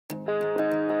अगर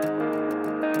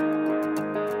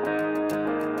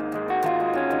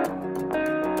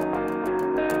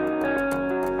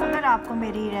आपको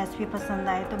मेरी रेसिपी पसंद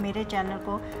आए तो मेरे चैनल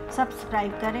को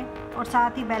सब्सक्राइब करें और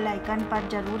साथ ही बेल आइकन पर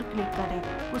ज़रूर क्लिक करें।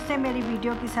 उससे मेरी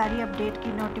वीडियो की सारी अपडेट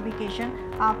की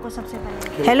नोटिफिकेशन आपको सबसे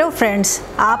पहले। हेलो फ्रेंड्स,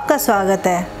 आपका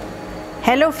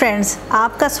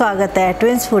स्वागत है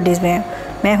ट्विंस फूडीज़ में।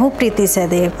 मैं हूँ प्रीति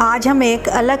सहदेव। आज हम एक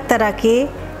अलग तरह की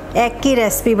एग की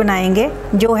रेसिपी बनाएंगे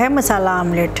जो है मसाला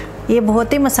ऑमलेट। ये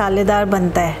बहुत ही मसालेदार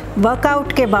बनता है।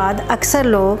 वर्कआउट के बाद अक्सर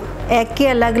लोग एग की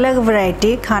अलग अलग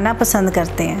वैरायटी खाना पसंद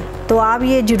करते हैं, तो आप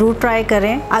ये ज़रूर ट्राई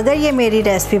करें। अगर ये मेरी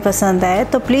रेसिपी पसंद आए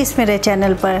तो प्लीज़ मेरे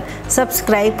चैनल पर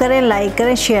सब्सक्राइब करें, लाइक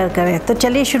करें, शेयर करें। तो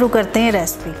चलिए शुरू करते हैं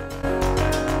रेसिपी।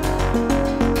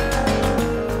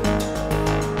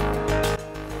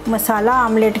 मसाला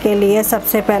ऑमलेट के लिए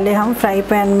सबसे पहले हम फ्राई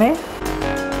पैन में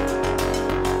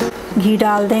घी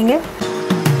डाल देंगे,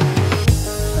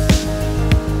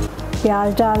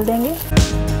 प्याज डाल देंगे,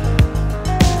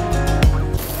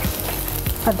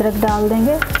 अदरक डाल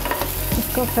देंगे,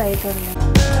 इसको फ्राई कर लेंगे।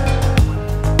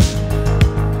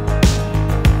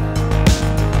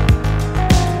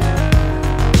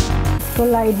 इसको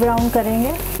लाइट ब्राउन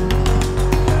करेंगे।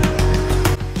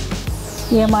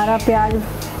 ये हमारा प्याज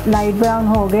लाइट ब्राउन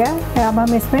हो गया। अब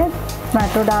हम इसमें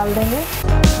टमाटो डाल देंगे,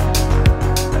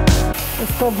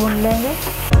 इसको भून लेंगे।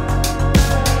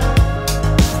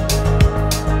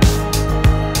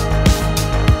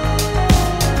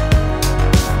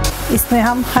 इसमें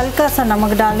हम हल्का सा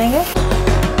नमक डालेंगे,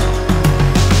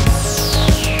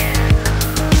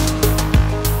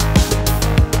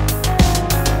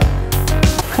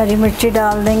 हरी मिर्ची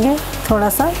डाल देंगे, थोड़ा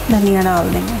सा धनिया डाल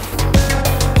देंगे।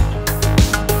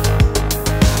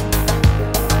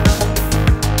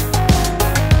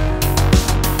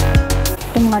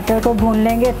 टमाटर को भून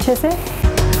लेंगे अच्छे से।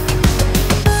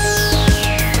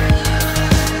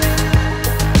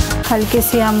 हल्की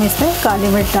सी हम इसमें काली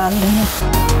मिर्च डाल देंगे।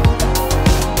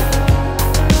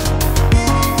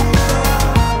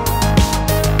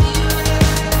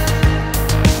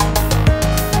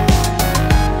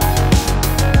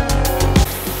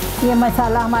 ये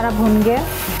मसाला हमारा भुन गया,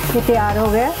 ये तैयार हो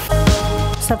गया।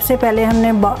 सबसे पहले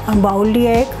हमने बाउल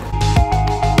लिया एक,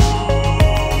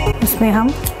 उसमें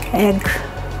हम एग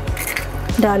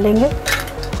डालेंगे,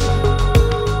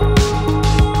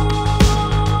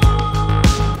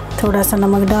 थोड़ा सा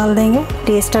नमक डाल देंगे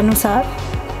टेस्ट अनुसार,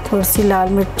 थोड़ी सी लाल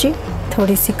मिर्ची,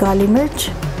 थोड़ी सी काली मिर्च,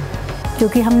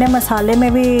 क्योंकि हमने मसाले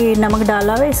में भी नमक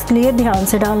डाला है इसलिए ध्यान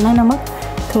से डालना है नमक।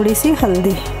 थोड़ी सी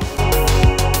हल्दी,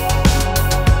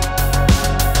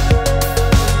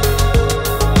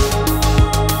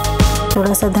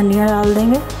 थोड़ा सा धनिया डाल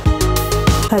देंगे,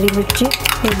 हरी मिर्ची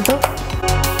एक दो,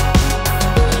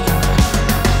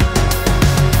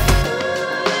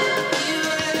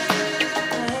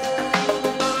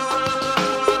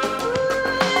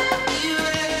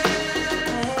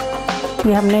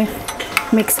 ये हमने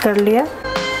मिक्स कर लिया।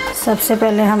 सबसे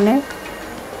पहले हमने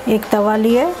एक तवा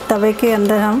लिया, तवे के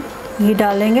अंदर हम घी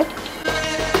डालेंगे,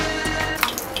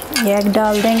 एग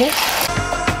डाल देंगे,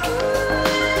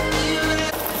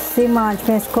 सिम आंच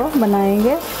में इसको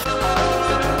बनाएंगे।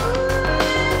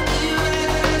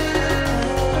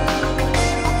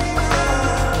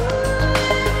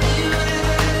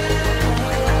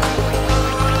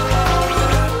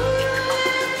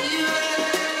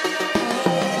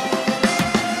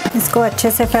 इसको अच्छे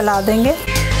से फैला देंगे।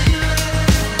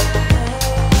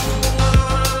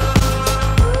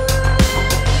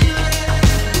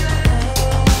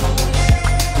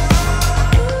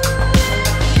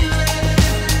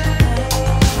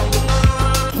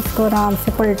 इसको आराम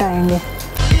से पलटाएंगे।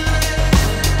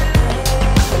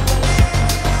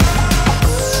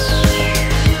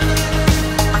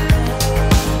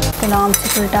 आराम से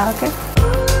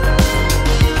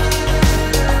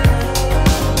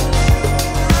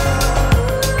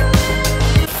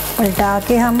पलटा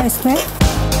के हम इसमें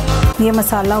ये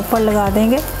मसाला ऊपर लगा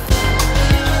देंगे।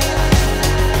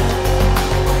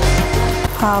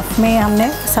 हाफ में हमने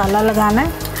मसाला लगाना है।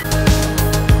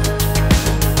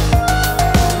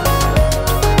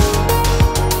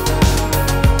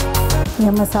 ये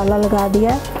मसाला लगा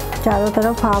दिया, चारों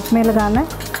तरफ हाफ में लगाना है।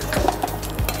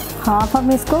 हाफ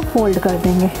हम इसको फोल्ड कर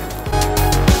देंगे।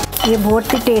 ये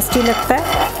बहुत ही टेस्टी लगता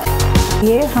है।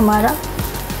 ये हमारा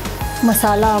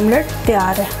मसाला ऑमलेट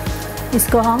तैयार है।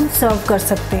 इसको हम सर्व कर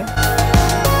सकते हैं।